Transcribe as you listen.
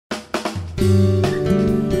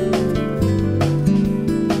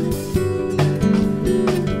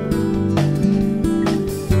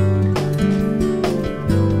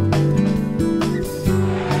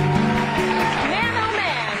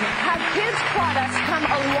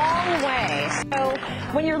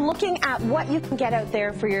When you're looking at what you can get out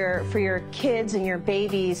there for your kids and your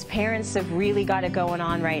babies, parents have really got it going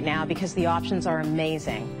on right now because the options are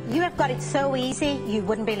amazing. You have got it so easy, you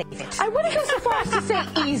wouldn't believe it. I wouldn't go so far as to say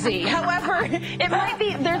easy. However, it might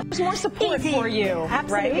be, there's more support easy for you.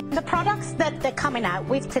 Absolutely. Right? The products that they're coming out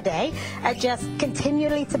with today are just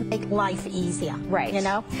continually to make life easier. Right. You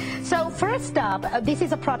know? So first up, this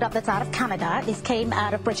is a product that's out of Canada. This came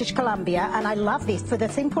out of British Columbia, and I love this for the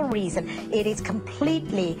simple reason it is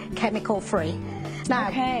completely chemical free. Now,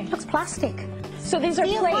 it looks plastic. So these are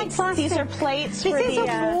plates. These are plates. This is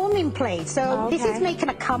a warming plate. So this is making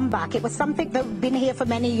a comeback. It was something that's been here for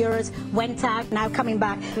many years, went out, now coming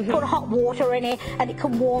back. Put hot water in it, and it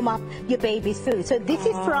can warm up your baby's food. So this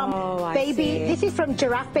is from This is from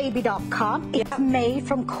giraffebaby.com. It's made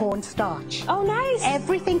from cornstarch. Oh, nice.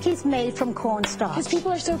 Everything is made from cornstarch. Because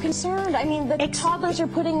people are so concerned. I mean, the toddlers are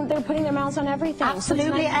putting their mouths on everything.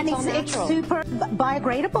 Absolutely, so it's super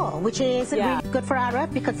biodegradable, which is really good for our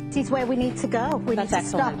earth, because this is where we need to go. We need to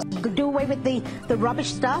stop, do away with the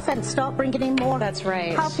rubbish stuff and start bringing in more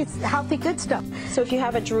healthy, good stuff. So if you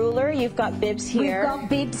have a drooler, you've got bibs here. We've got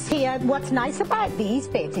bibs here. What's nice about these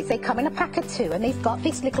bibs is they come in a pack of 2, and they've got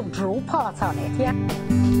this little drool part on it.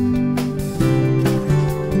 Yeah.